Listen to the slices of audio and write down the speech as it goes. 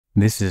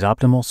This is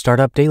Optimal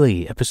Startup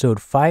Daily,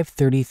 episode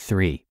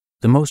 533,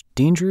 The Most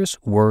Dangerous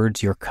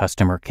Words Your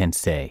Customer Can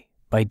Say,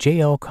 by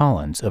J.L.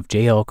 Collins of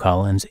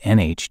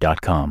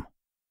jlcollinsnh.com.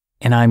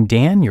 And I'm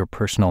Dan, your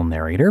personal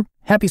narrator.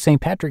 Happy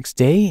St. Patrick's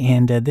Day,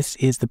 and this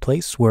is the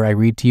place where I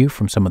read to you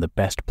from some of the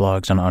best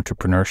blogs on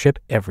entrepreneurship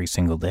every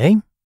single day.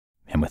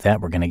 And with that,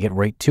 we're going to get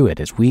right to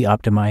it as we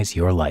optimize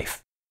your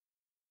life.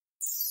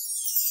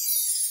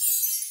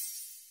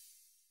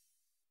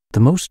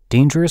 The Most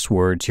Dangerous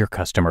Words Your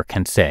Customer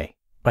Can Say,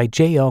 by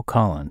J.L.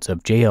 Collins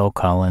of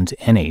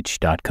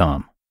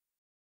jlcollinsnh.com.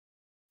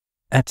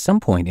 At some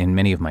point in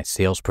many of my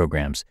sales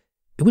programs,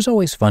 it was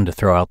always fun to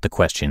throw out the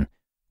question,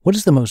 what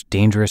is the most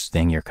dangerous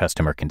thing your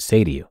customer can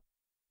say to you?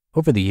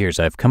 Over the years,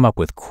 I've come up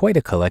with quite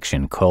a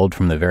collection culled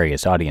from the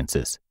various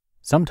audiences,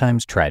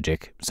 sometimes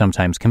tragic,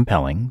 sometimes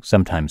compelling,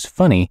 sometimes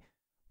funny,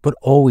 but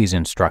always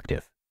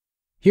instructive.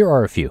 Here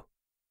are a few.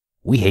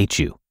 We hate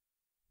you.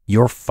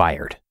 You're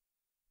fired.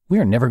 We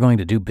are never going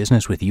to do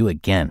business with you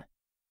again.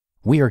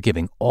 We are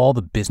giving all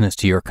the business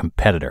to your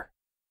competitor.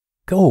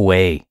 Go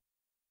away.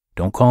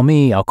 Don't call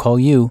me, I'll call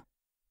you.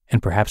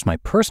 And perhaps my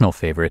personal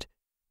favorite,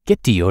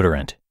 get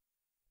deodorant.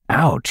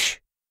 Ouch.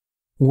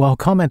 While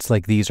comments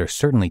like these are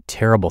certainly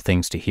terrible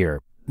things to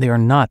hear, they are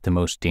not the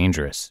most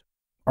dangerous.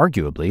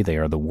 Arguably, they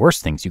are the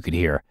worst things you could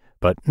hear,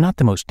 but not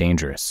the most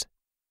dangerous.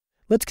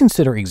 Let's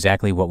consider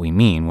exactly what we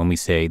mean when we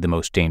say the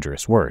most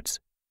dangerous words.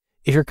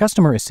 If your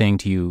customer is saying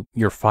to you,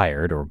 you're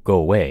fired or go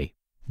away,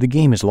 the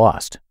game is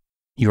lost.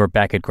 You are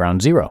back at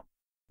ground zero.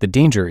 The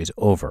danger is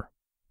over.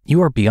 You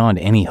are beyond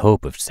any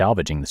hope of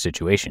salvaging the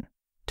situation.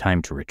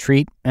 Time to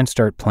retreat and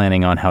start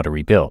planning on how to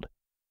rebuild.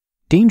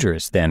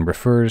 Dangerous then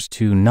refers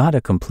to not a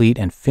complete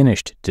and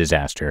finished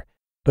disaster,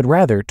 but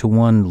rather to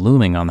one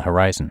looming on the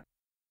horizon.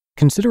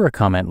 Consider a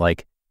comment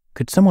like,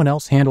 could someone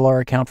else handle our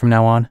account from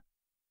now on?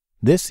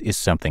 This is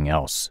something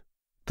else.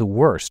 The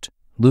worst,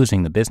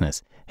 losing the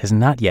business, has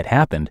not yet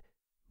happened,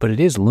 but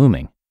it is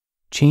looming.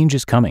 Change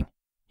is coming.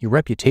 Your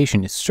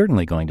reputation is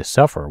certainly going to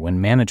suffer when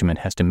management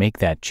has to make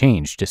that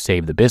change to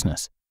save the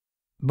business.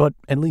 But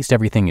at least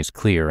everything is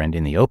clear and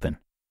in the open.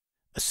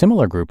 A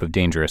similar group of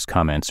dangerous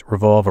comments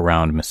revolve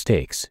around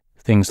mistakes.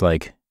 Things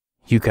like,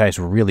 you guys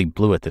really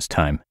blew it this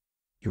time.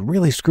 You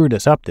really screwed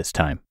us up this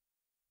time.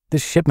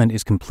 This shipment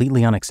is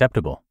completely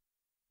unacceptable.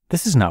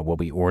 This is not what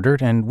we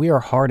ordered, and we are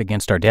hard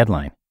against our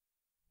deadline.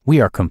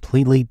 We are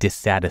completely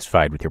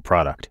dissatisfied with your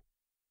product.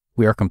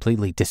 We are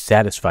completely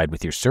dissatisfied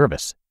with your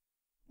service.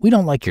 We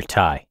don't like your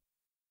tie.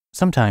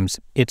 Sometimes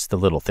it's the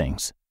little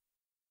things.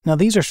 Now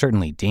these are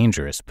certainly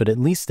dangerous, but at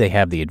least they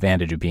have the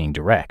advantage of being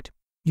direct.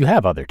 You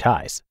have other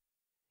ties.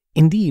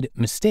 Indeed,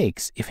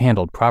 mistakes, if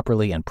handled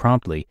properly and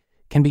promptly,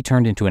 can be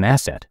turned into an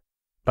asset.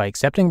 By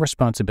accepting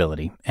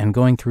responsibility and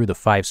going through the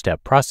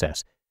 5-step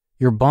process,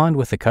 your bond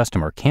with the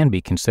customer can be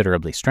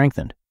considerably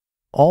strengthened.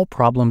 All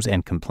problems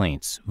and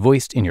complaints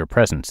voiced in your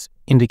presence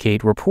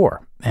indicate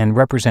rapport and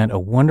represent a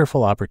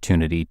wonderful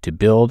opportunity to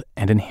build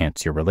and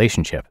enhance your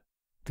relationship.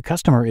 The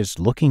customer is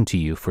looking to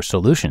you for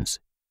solutions.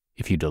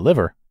 If you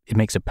deliver, it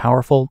makes a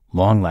powerful,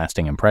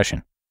 long-lasting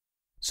impression.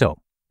 So,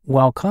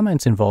 while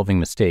comments involving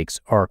mistakes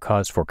are a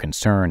cause for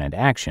concern and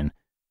action,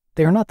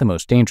 they are not the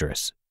most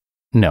dangerous.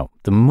 No,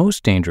 the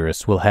most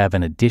dangerous will have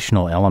an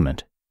additional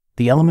element,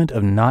 the element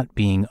of not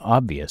being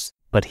obvious,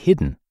 but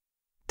hidden,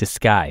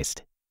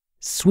 disguised,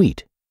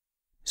 sweet,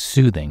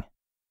 soothing.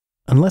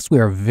 Unless we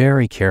are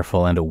very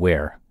careful and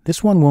aware,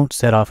 this one won't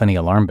set off any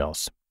alarm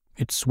bells.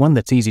 It's one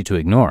that's easy to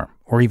ignore,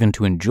 or even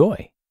to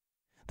enjoy.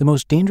 The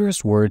most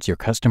dangerous words your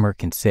customer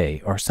can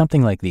say are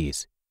something like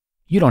these.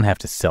 You don't have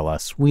to sell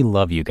us, we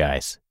love you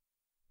guys.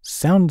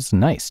 Sounds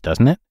nice,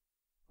 doesn't it?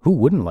 Who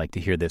wouldn't like to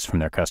hear this from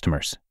their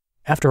customers?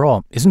 After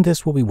all, isn't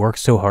this what we work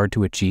so hard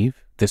to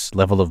achieve? This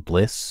level of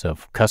bliss,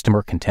 of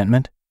customer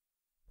contentment?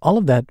 All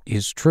of that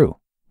is true.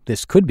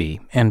 This could be,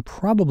 and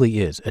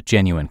probably is, a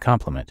genuine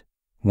compliment,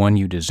 one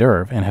you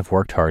deserve and have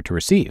worked hard to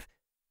receive.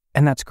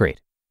 And that's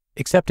great.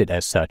 Accept it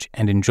as such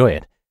and enjoy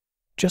it,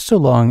 just so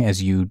long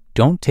as you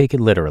don't take it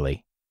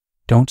literally,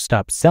 don't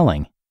stop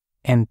selling,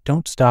 and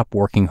don't stop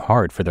working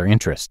hard for their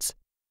interests.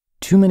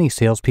 Too many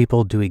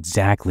salespeople do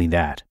exactly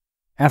that.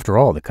 After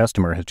all, the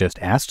customer has just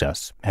asked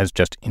us, has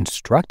just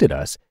instructed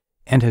us,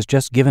 and has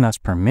just given us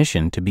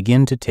permission to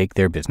begin to take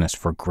their business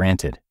for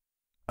granted.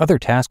 Other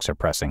tasks are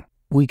pressing.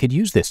 We could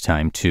use this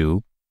time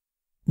to...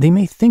 They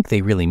may think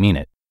they really mean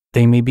it.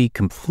 They may be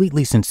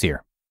completely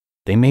sincere.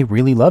 They may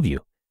really love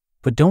you.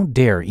 But don't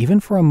dare, even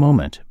for a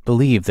moment,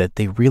 believe that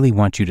they really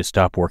want you to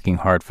stop working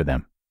hard for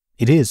them.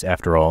 It is,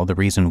 after all, the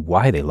reason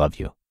why they love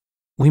you.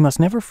 We must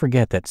never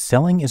forget that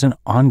selling is an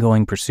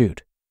ongoing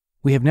pursuit.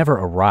 We have never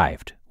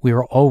arrived. We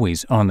are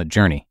always on the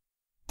journey.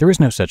 There is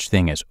no such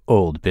thing as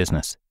old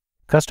business.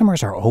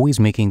 Customers are always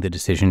making the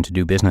decision to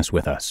do business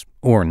with us,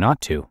 or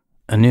not to,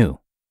 anew.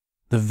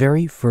 The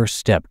very first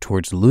step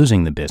towards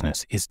losing the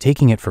business is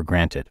taking it for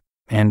granted.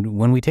 And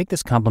when we take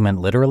this compliment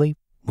literally,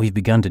 we've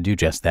begun to do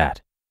just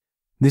that.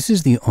 This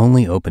is the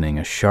only opening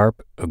a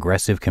sharp,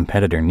 aggressive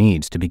competitor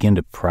needs to begin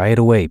to pry it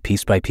away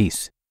piece by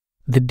piece.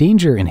 The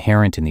danger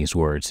inherent in these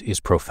words is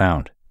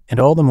profound, and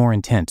all the more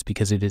intense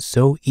because it is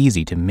so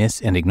easy to miss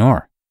and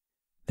ignore.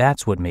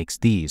 That's what makes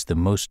these the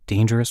most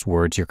dangerous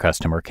words your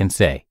customer can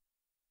say.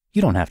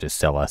 You don't have to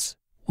sell us.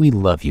 We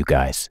love you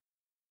guys.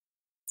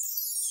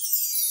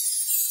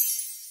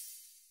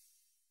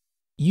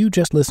 You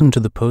just listened to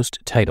the post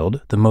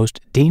titled The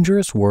Most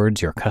Dangerous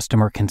Words Your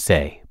Customer Can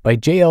Say by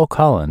J.L.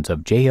 Collins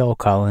of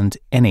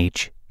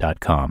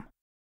jlcollinsnh.com.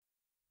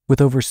 With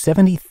over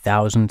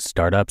 70,000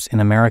 startups in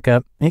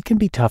America, it can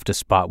be tough to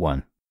spot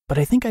one, but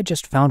I think I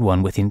just found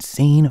one with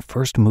insane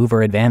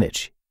first-mover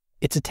advantage.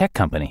 It's a tech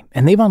company,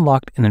 and they've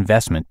unlocked an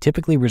investment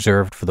typically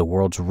reserved for the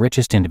world's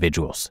richest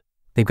individuals.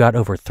 They've got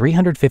over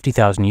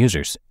 350,000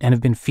 users and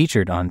have been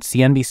featured on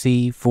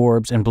CNBC,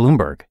 Forbes, and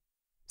Bloomberg.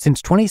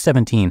 Since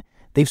 2017,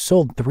 they've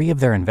sold 3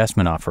 of their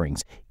investment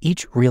offerings,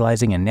 each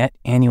realizing a net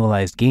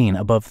annualized gain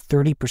above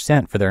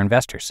 30% for their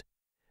investors.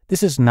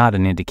 This is not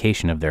an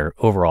indication of their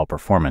overall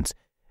performance,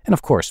 and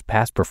of course,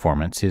 past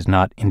performance is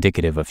not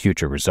indicative of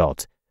future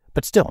results,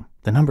 but still,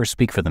 the numbers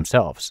speak for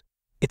themselves.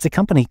 It's a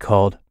company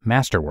called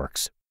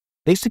Masterworks.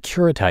 They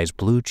securitize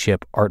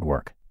blue-chip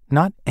artwork,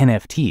 not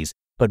NFTs,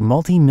 but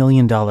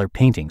multi-million-dollar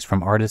paintings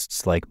from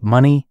artists like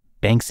Money,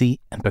 Banksy,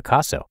 and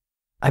Picasso.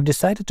 I've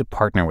decided to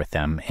partner with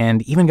them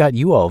and even got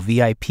you all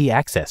VIP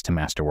access to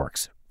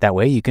Masterworks. That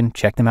way you can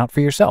check them out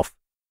for yourself.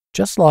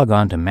 Just log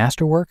on to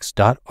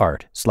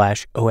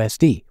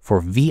masterworks.art/OSD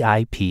for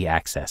VIP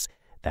access.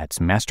 That's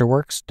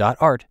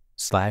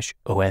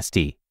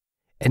masterworks.art/OSD.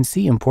 And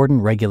see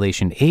important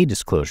Regulation A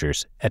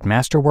disclosures at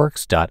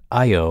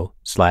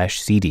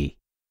masterworks.io/CD.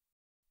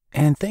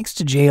 And thanks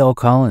to J.L.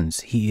 Collins,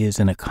 he is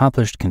an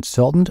accomplished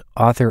consultant,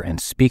 author, and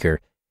speaker.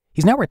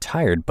 He's now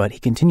retired, but he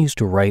continues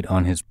to write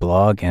on his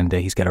blog, and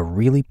he's got a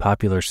really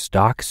popular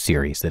stock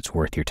series that's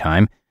worth your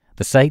time.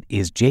 The site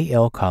is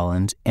JL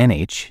Collins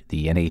NH.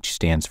 The NH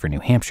stands for New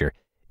Hampshire.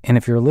 And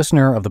if you're a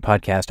listener of the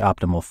podcast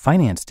Optimal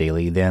Finance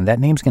Daily, then that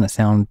name's going to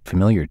sound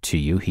familiar to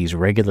you. He's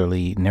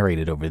regularly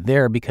narrated over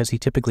there because he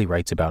typically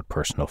writes about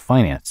personal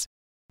finance.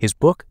 His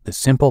book, The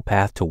Simple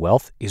Path to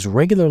Wealth, is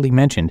regularly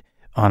mentioned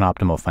on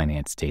Optimal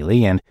Finance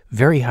Daily and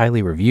very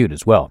highly reviewed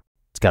as well.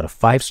 It's got a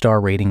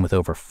 5-star rating with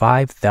over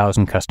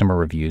 5,000 customer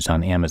reviews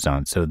on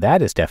Amazon, so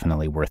that is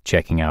definitely worth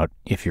checking out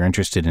if you're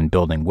interested in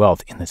building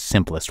wealth in the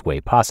simplest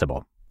way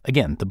possible.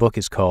 Again, the book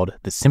is called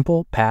The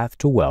Simple Path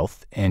to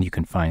Wealth, and you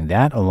can find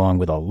that along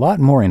with a lot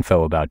more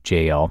info about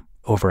JL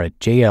over at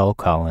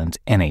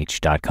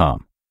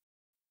jlcollinsnh.com.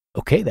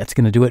 Okay, that's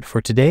going to do it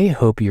for today.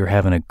 Hope you're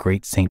having a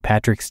great St.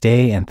 Patrick's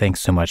Day, and thanks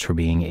so much for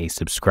being a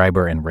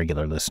subscriber and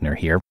regular listener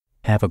here.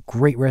 Have a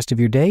great rest of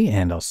your day,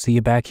 and I'll see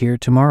you back here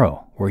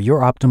tomorrow, where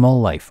your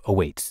optimal life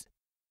awaits.